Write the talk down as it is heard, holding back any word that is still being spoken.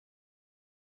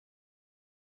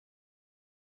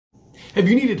Have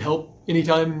you needed help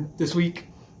anytime this week?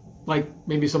 Like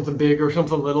maybe something big or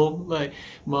something little? Like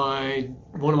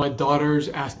one of my daughters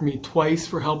asked me twice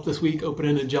for help this week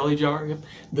opening a jelly jar,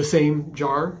 the same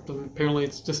jar. Apparently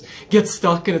it's just gets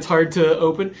stuck and it's hard to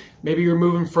open. Maybe you're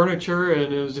moving furniture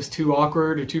and it was just too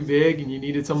awkward or too big and you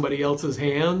needed somebody else's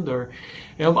hand. Or,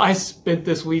 I spent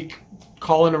this week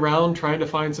calling around trying to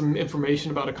find some information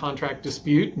about a contract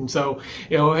dispute. And so,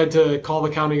 I had to call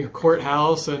the county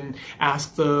courthouse and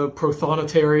ask the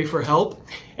prothonotary for help.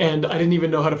 And I didn't even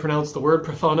know how to pronounce the word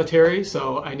prothonotary,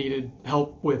 so I needed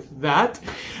help with that.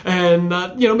 And,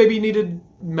 maybe you needed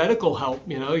medical help.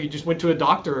 You just went to a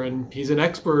doctor and he's an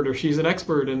expert or she's an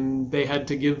expert and they had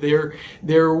to give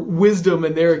their wisdom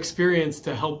and their experience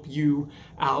to help you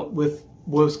out with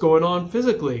what's going on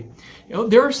physically.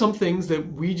 There are some things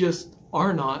that we just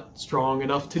are not strong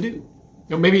enough to do.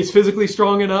 Maybe it's physically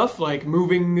strong enough, like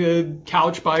moving the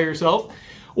couch by yourself,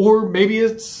 or maybe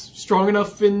it's strong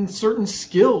enough in certain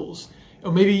skills.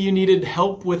 Or maybe you needed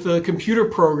help with a computer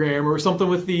program or something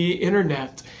with the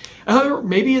internet. Or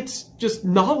maybe it's just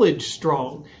knowledge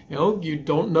strong. You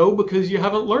don't know because you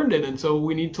haven't learned it, and so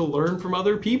we need to learn from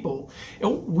other people.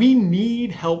 We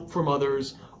need help from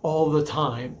others all the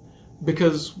time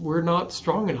because we're not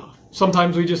strong enough.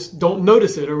 Sometimes we just don't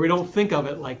notice it or we don't think of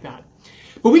it like that.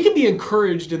 But we can be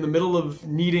encouraged in the middle of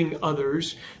needing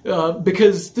others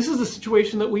because this is a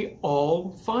situation that we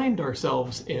all find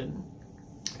ourselves in.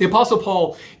 The Apostle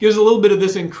Paul gives a little bit of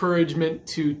this encouragement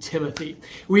to Timothy.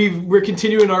 We're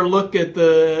continuing our look at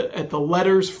the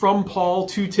letters from Paul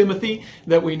to Timothy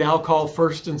that we now call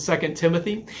 1st and 2nd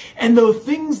Timothy. And the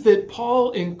things that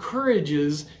Paul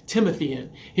encourages Timothy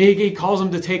in. He calls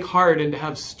him to take heart and to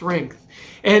have strength.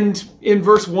 And in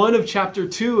verse 1 of chapter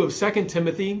 2 of 2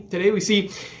 Timothy, today we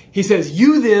see, he says,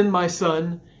 "You then, my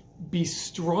son, be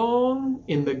strong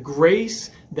in the grace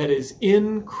that is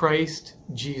in Christ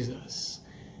Jesus."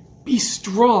 Be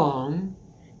strong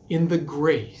in the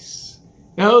grace.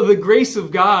 Now, the grace of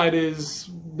God is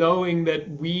knowing that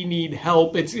we need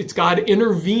help. It's God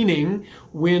intervening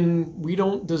when we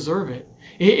don't deserve it.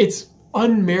 It's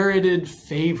unmerited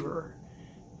favor.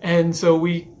 And so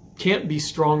we can't be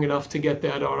strong enough to get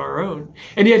that on our own.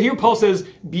 And yet here Paul says,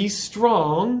 be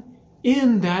strong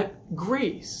in that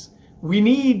grace. We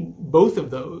need both of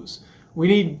those. We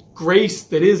need grace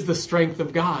that is the strength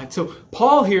of God. So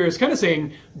Paul here is kind of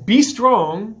saying, be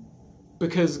strong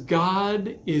because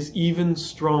God is even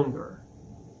stronger.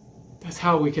 That's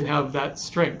how we can have that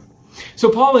strength. So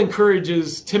Paul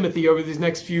encourages Timothy over these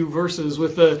next few verses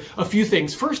with a few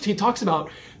things. First, he talks about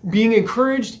being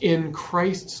encouraged in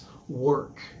Christ's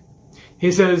work.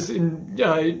 He says in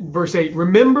verse 8,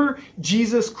 "Remember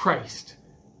Jesus Christ,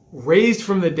 raised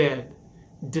from the dead,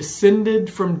 descended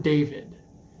from David.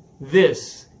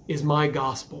 This is my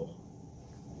gospel."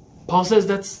 Paul says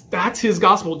that's his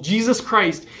gospel. Jesus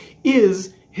Christ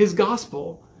is his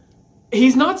gospel.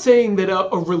 He's not saying that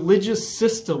a religious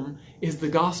system is the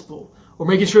gospel, or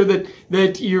making sure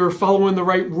that you're following the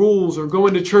right rules or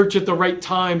going to church at the right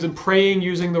times and praying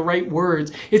using the right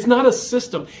words. It's not a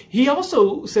system. He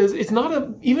also says it's not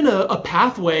even a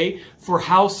pathway for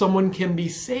how someone can be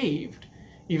saved,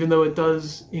 even though it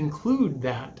does include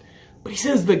that. But he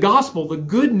says the gospel, the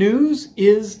good news,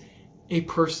 is a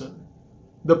person.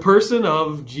 The person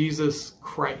of Jesus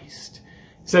Christ.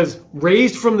 It says,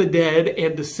 raised from the dead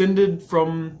and descended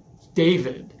from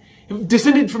David.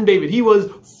 Descended from David. He was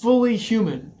fully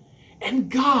human. And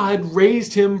God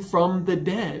raised him from the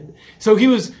dead. So he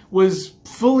was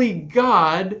fully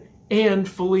God and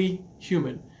fully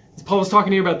human. Paul was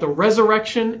talking here about the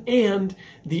resurrection and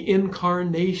the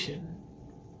incarnation.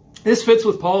 This fits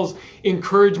with Paul's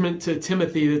encouragement to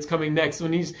Timothy that's coming next,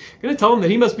 when he's going to tell him that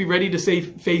he must be ready to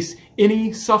face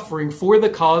any suffering for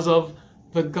the cause of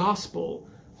the gospel.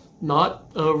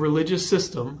 Not a religious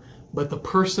system, but the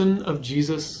person of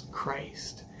Jesus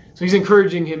Christ. So he's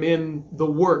encouraging him in the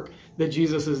work that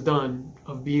Jesus has done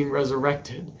of being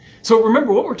resurrected. So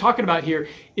remember, what we're talking about here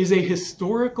is a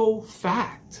historical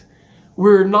fact.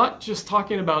 We're not just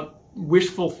talking about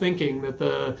wishful thinking that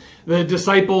the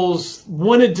disciples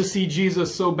wanted to see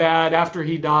Jesus so bad after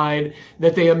he died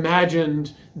that they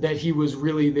imagined that he was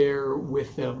really there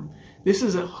with them. This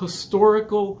is a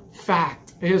historical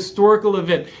fact, a historical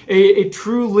event, a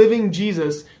true living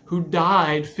Jesus who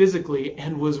died physically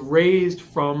and was raised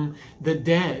from the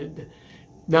dead.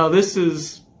 Now, this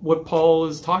is what Paul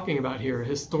is talking about here, a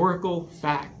historical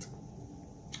fact.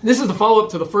 This is the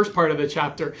follow-up to the first part of the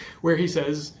chapter where he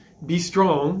says, be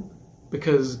strong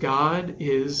because God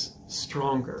is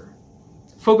stronger.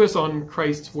 Focus on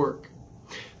Christ's work.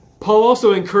 Paul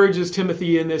also encourages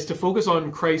Timothy in this to focus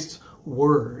on Christ's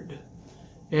word.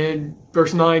 And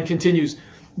verse 9 continues.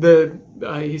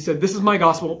 He said, "This is my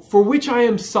gospel, for which I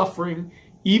am suffering,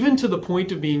 even to the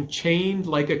point of being chained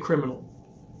like a criminal.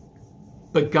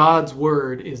 But God's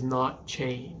word is not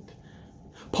chained."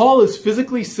 Paul is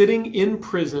physically sitting in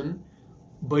prison,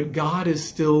 but God is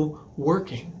still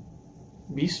working.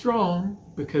 Be strong,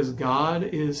 because God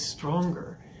is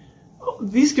stronger.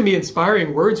 These can be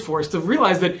inspiring words for us to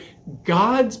realize that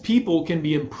God's people can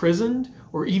be imprisoned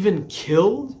or even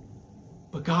killed,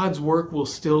 but God's work will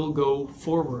still go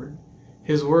forward.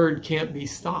 His word can't be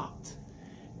stopped.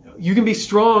 You can be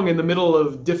strong in the middle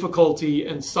of difficulty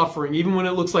and suffering, even when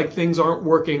it looks like things aren't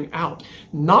working out.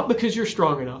 Not because you're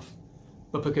strong enough,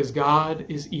 but because God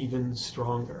is even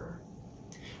stronger.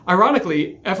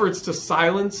 Ironically, efforts to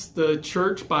silence the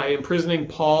church by imprisoning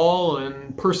Paul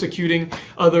and persecuting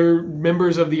other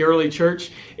members of the early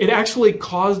church, it actually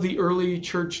caused the early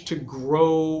church to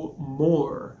grow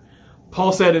more.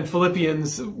 Paul said in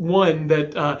Philippians 1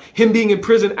 that him being in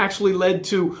prison actually led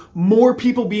to more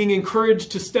people being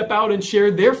encouraged to step out and share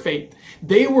their faith.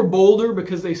 They were bolder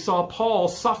because they saw Paul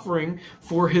suffering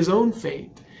for his own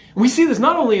faith. And we see this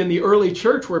not only in the early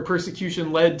church where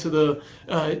persecution led to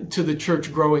the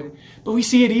church growing, but we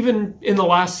see it even in the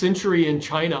last century in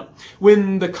China.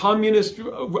 When the communist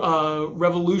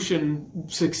revolution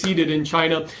succeeded in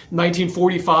China,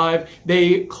 1945,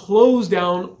 they closed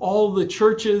down all the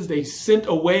churches. They sent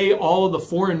away all of the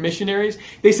foreign missionaries.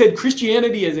 They said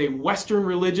Christianity is a Western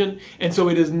religion, and so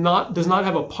it does not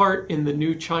have a part in the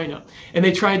new China. And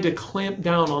they tried to clamp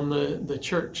down on the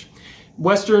church.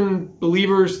 Western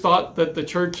believers thought that the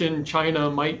church in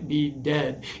China might be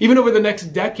dead. Even over the next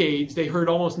decades, they heard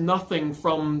almost nothing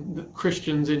from the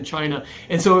Christians in China.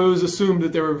 And so it was assumed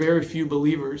that there were very few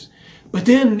believers. But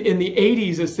then in the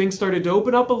 80s, as things started to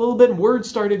open up a little bit and word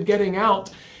started getting out,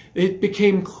 it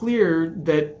became clear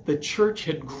that the church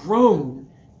had grown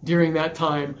during that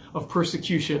time of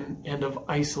persecution and of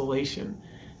isolation.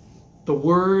 The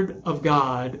word of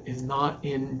God is not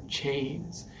in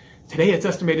chains. Today, it's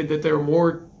estimated that there are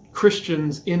more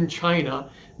Christians in China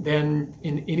than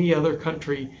in any other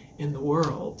country in the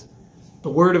world. The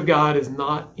Word of God is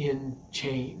not in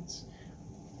chains.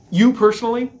 You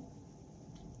personally,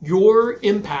 your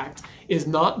impact is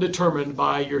not determined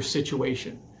by your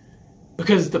situation,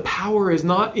 because the power is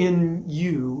not in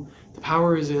you, the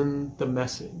power is in the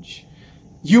message.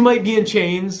 You might be in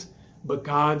chains, but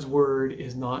God's Word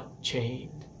is not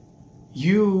chained.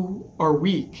 You are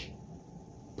weak,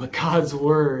 but God's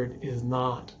word is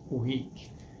not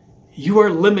weak. You are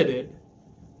limited,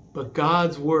 but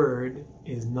God's word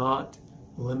is not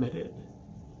limited.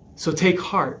 So take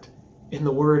heart in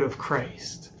the word of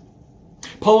Christ.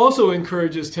 Paul also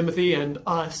encourages Timothy and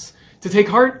us to take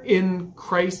heart in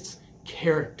Christ's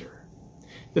character.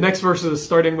 The next verse is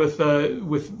starting with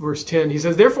verse 10. He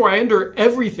says, "Therefore I endure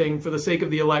everything for the sake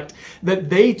of the elect, that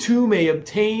they too may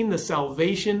obtain the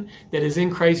salvation that is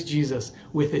in Christ Jesus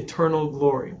with eternal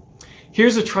glory."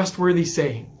 Here's a trustworthy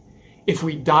saying. If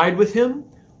we died with him,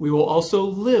 we will also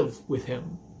live with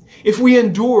him. If we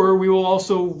endure, we will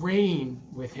also reign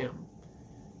with him.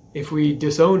 If we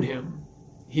disown him,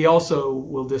 he also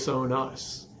will disown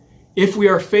us. If we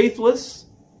are faithless,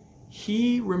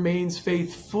 he remains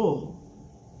faithful,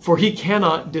 for he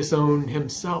cannot disown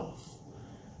himself.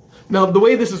 Now, the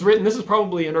way this is written, this is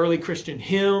probably an early Christian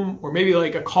hymn, or maybe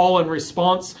like a call and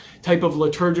response type of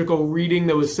liturgical reading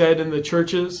that was said in the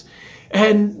churches.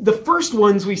 And the first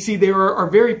ones we see there are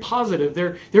very positive.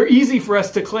 They're easy for us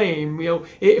to claim. You know,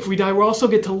 if we die, we'll also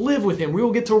get to live with him. We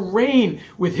will get to reign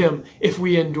with him if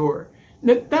we endure.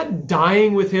 That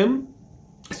dying with him,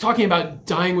 it's talking about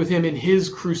dying with him in his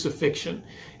crucifixion.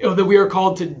 You know, that we are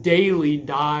called to daily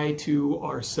die to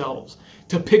ourselves,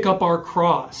 to pick up our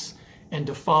cross and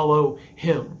to follow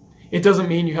him. It doesn't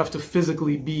mean you have to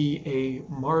physically be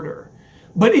a martyr.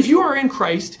 But if you are in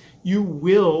Christ, you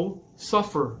will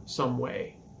suffer some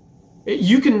way.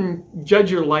 You can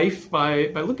judge your life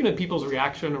by looking at people's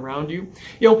reaction around you.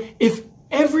 You know, if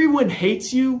everyone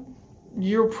hates you,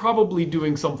 you're probably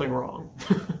doing something wrong.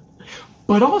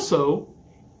 But also,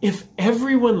 if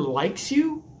everyone likes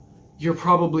you, you're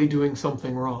probably doing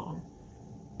something wrong.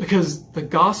 Because the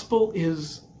gospel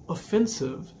is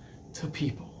offensive to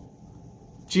people.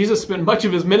 Jesus spent much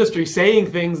of his ministry saying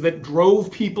things that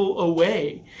drove people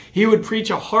away. He would preach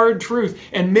a hard truth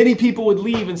and many people would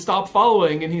leave and stop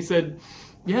following. And he said,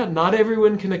 yeah, not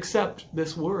everyone can accept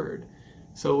this word.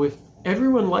 So if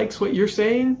everyone likes what you're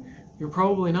saying, you're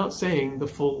probably not saying the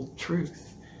full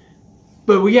truth.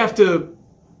 But we have to,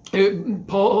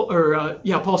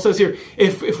 Paul says here,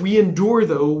 if we endure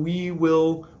though, we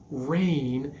will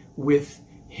reign with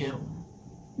him.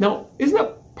 Now, isn't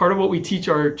that part of what we teach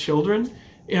our children.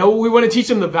 We want to teach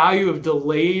them the value of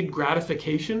delayed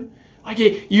gratification. Like,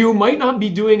 you might not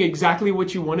be doing exactly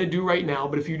what you want to do right now,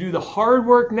 but if you do the hard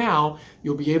work now,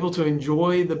 you'll be able to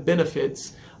enjoy the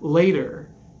benefits later.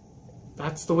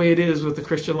 That's the way it is with the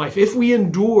Christian life. If we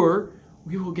endure,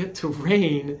 we will get to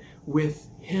reign with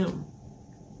him.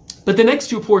 But the next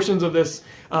two portions of this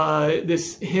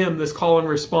hymn, this call and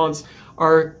response,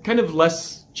 are kind of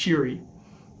less cheery.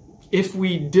 If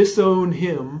we disown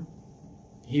him,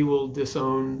 he will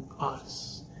disown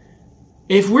us.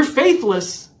 If we're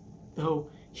faithless, though,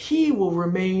 he will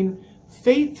remain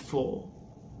faithful.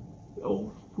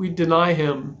 Oh, we deny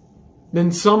him,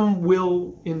 then some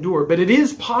will endure. But it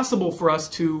is possible for us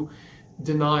to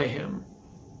deny him.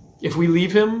 If we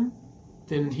leave him,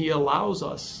 then he allows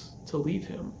us to leave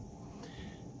him.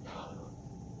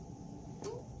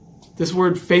 This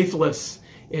word faithless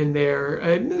in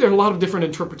there, there are a lot of different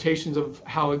interpretations of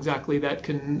how exactly that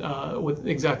can, what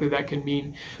exactly that can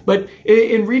mean. But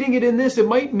in reading it in this, it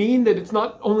might mean that it's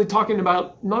not only talking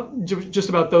about, not just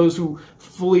about those who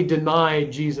fully deny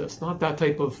Jesus, not that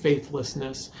type of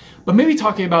faithlessness, but maybe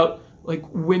talking about like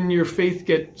when your faith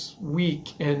gets weak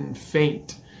and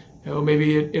faint.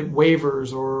 Maybe it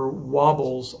wavers or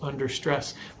wobbles under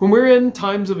stress. When we're in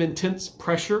times of intense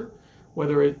pressure,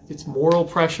 whether it's moral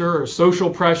pressure or social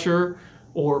pressure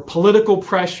or political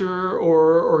pressure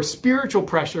or spiritual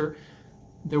pressure,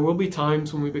 there will be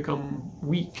times when we become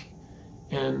weak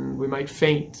and we might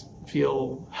faint,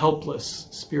 feel helpless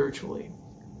spiritually.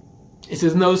 It's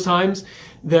in those times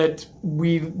that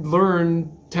we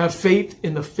learn to have faith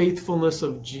in the faithfulness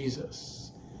of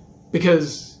Jesus,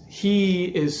 because he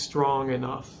is strong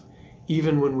enough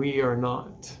even when we are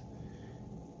not.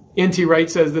 N.T. Wright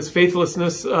says this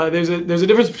faithlessness, there's a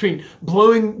difference between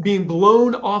being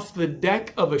blown off the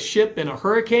deck of a ship in a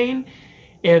hurricane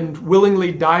and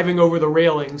willingly diving over the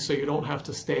railing so you don't have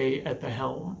to stay at the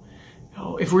helm.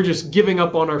 If we're just giving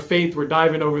up on our faith, we're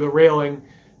diving over the railing,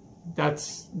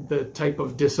 that's the type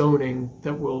of disowning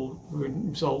that will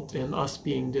result in us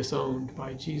being disowned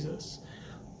by Jesus.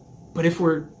 But if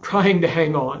we're trying to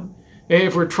hang on,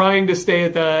 if we're trying to stay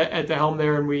at the helm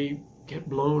there and we get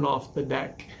blown off the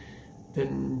deck,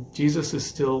 then Jesus is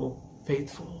still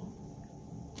faithful.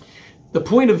 The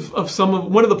point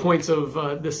one of the points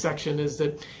of this section is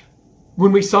that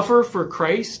when we suffer for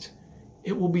Christ,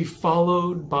 it will be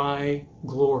followed by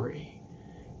glory.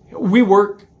 We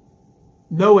work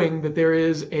knowing that there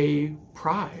is a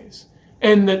prize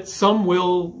and that some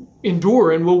will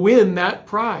endure and will win that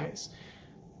prize.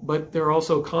 But there are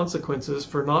also consequences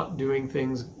for not doing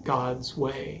things God's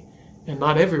way, and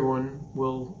not everyone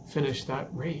will finish that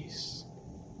race.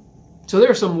 So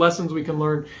there are some lessons we can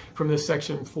learn from this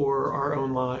section for our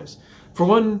own lives. For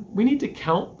one, we need to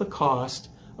count the cost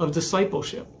of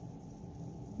discipleship.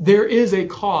 There is a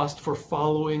cost for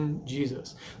following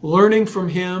Jesus, learning from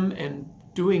him and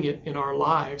doing it in our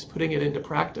lives, putting it into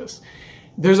practice.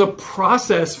 There's a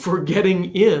process for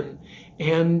getting in,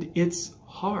 and it's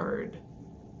hard.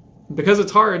 Because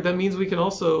it's hard, that means we can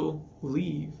also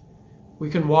leave. We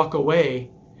can walk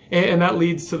away. And that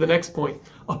leads to the next point.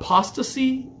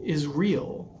 Apostasy is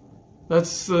real.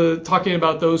 That's talking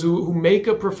about those who make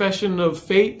a profession of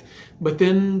faith, but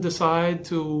then decide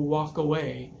to walk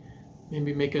away.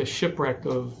 Maybe make a shipwreck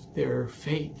of their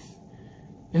faith.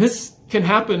 And this can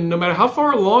happen no matter how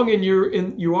far along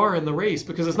you are in the race,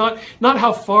 because it's not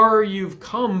how far you've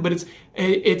come, but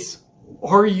it's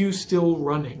are you still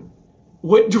running?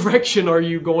 What direction are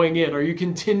you going in? Are you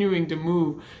continuing to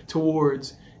move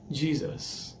towards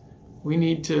Jesus? We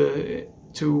need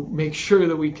to make sure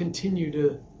that we continue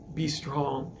to be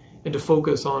strong and to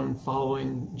focus on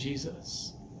following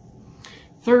Jesus.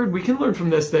 Third, we can learn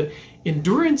from this that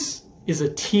endurance is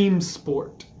a team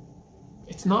sport.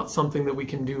 It's not something that we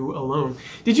can do alone.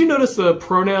 Did you notice the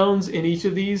pronouns in each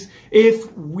of these?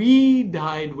 If we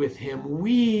died with him,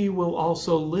 we will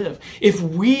also live. If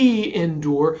we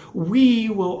endure, we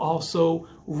will also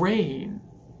reign.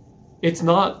 It's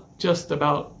not just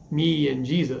about me and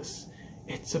Jesus.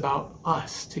 It's about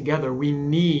us together. We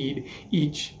need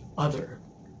each other.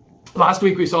 Last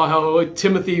week we saw how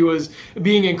Timothy was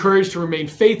being encouraged to remain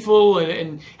faithful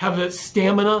and have that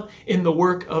stamina in the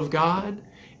work of God.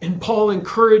 And Paul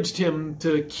encouraged him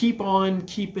to keep on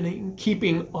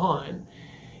keeping on.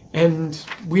 And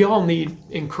we all need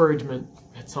encouragement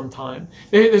at some time.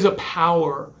 There's a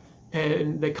power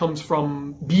that comes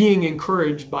from being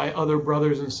encouraged by other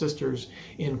brothers and sisters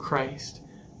in Christ.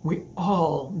 We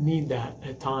all need that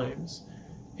at times.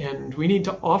 And we need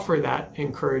to offer that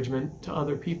encouragement to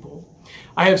other people.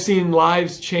 I have seen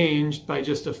lives changed by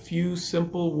just a few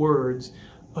simple words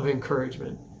of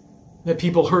encouragement. that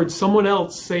people heard someone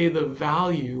else say the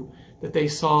value that they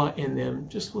saw in them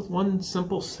just with one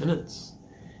simple sentence.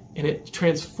 And it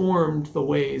transformed the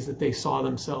ways that they saw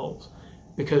themselves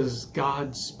because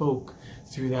God spoke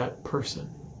through that person.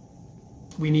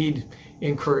 We need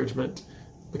encouragement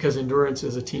because endurance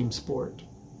is a team sport.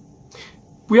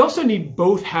 We also need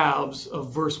both halves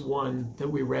of verse 1 that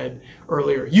we read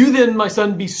earlier. You then, my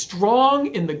son, be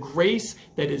strong in the grace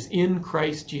that is in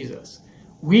Christ Jesus.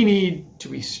 We need to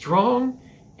be strong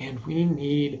and we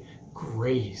need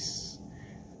grace.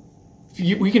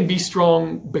 We can be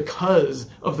strong because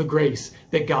of the grace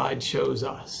that God shows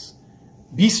us.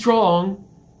 Be strong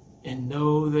and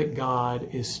know that God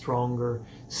is stronger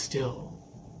still.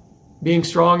 Being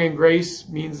strong in grace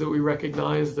means that we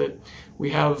recognize that we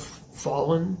have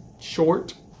fallen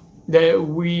short, that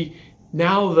we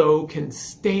now, though, can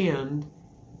stand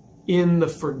in the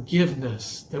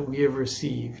forgiveness that we have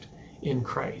received in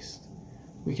Christ.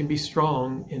 We can be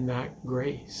strong in that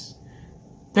grace.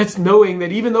 That's knowing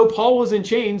that even though Paul was in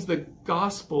chains, the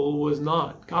gospel was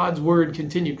not. God's word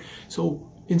continued. So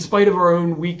in spite of our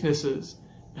own weaknesses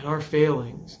and our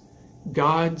failings,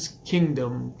 God's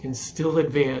kingdom can still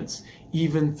advance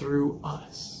even through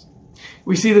us.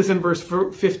 We see this in verse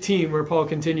 15 where Paul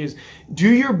continues, do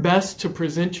your best to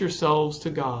present yourselves to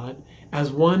God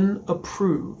as one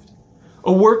approved,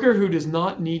 a worker who does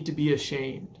not need to be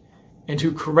ashamed and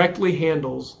who correctly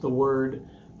handles the word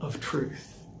of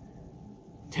truth.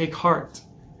 Take heart,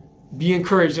 be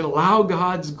encouraged, and allow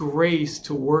God's grace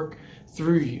to work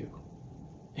through you.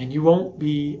 And you won't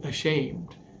be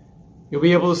ashamed. You'll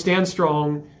be able to stand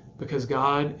strong because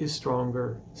God is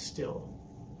stronger still.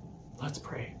 Let's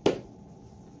pray.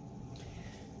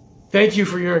 Thank you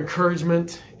for your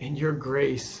encouragement and your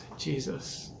grace,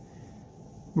 Jesus.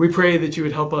 We pray that you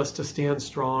would help us to stand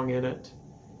strong in it.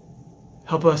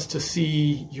 Help us to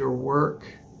see your work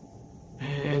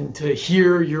and to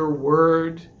hear your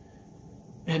word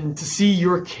and to see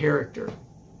your character.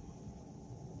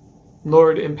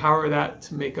 Lord, empower that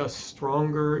to make us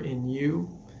stronger in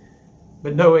you,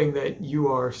 but knowing that you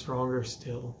are stronger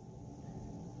still.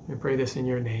 We pray this in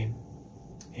your name.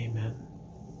 Amen.